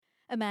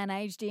A man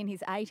aged in his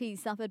 80s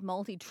suffered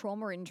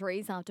multi-trauma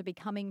injuries after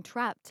becoming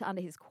trapped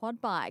under his quad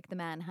bike. The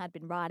man had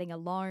been riding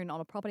alone on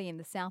a property in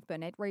the South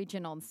Burnett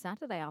region on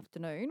Saturday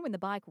afternoon when the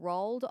bike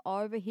rolled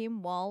over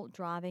him while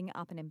driving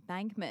up an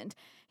embankment.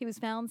 He was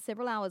found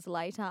several hours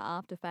later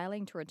after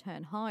failing to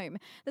return home.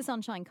 The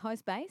Sunshine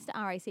Coast-based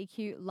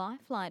RACQ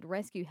Lifelight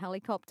rescue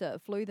helicopter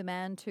flew the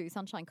man to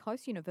Sunshine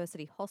Coast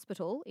University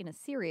Hospital in a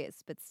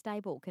serious but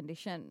stable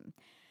condition.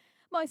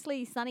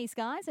 Mostly sunny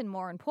skies and,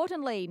 more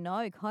importantly,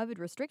 no COVID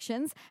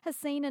restrictions has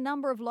seen a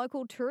number of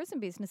local tourism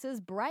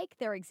businesses break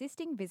their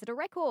existing visitor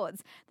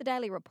records. The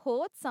Daily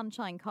Report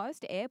Sunshine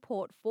Coast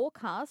Airport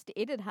forecast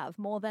it'd have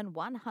more than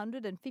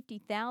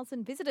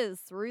 150,000 visitors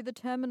through the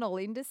terminal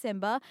in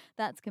December.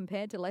 That's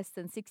compared to less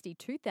than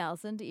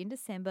 62,000 in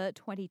December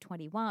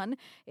 2021.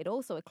 It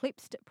also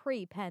eclipsed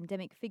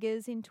pre-pandemic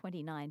figures in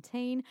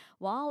 2019,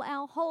 while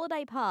our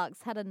holiday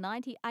parks had a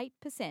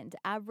 98%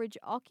 average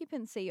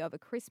occupancy over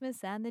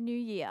Christmas and the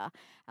New Year.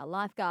 Our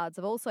lifeguards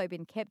have also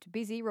been kept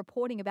busy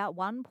reporting about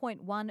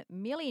 1.1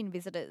 million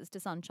visitors to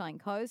Sunshine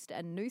Coast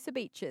and Noosa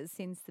beaches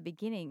since the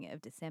beginning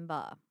of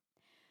December.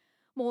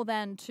 More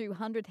than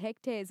 200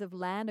 hectares of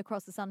land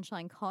across the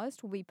Sunshine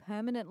Coast will be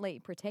permanently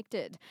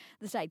protected.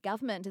 The state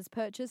government has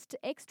purchased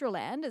extra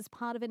land as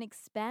part of an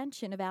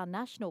expansion of our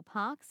national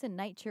parks and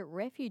nature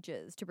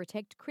refuges to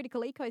protect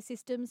critical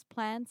ecosystems,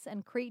 plants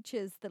and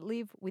creatures that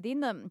live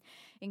within them.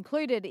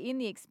 Included in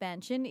the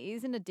expansion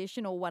is an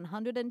additional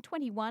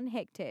 121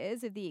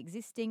 hectares of the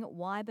existing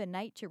Wyber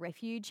Nature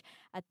Refuge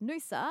at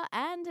Noosa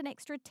and an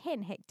extra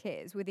 10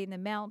 hectares within the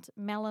Mount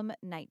Mallam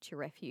Nature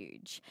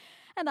Refuge.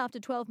 And after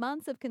 12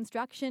 months of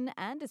construction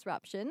and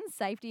disruption,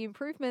 safety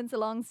improvements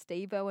along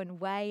Steve Owen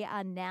Way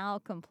are now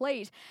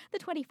complete. The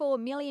 $24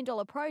 million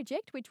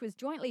project, which was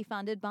jointly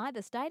funded by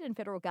the state and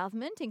federal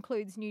government,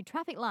 includes new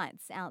traffic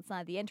lights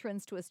outside the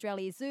entrance to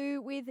Australia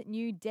Zoo with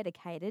new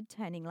dedicated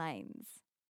turning lanes.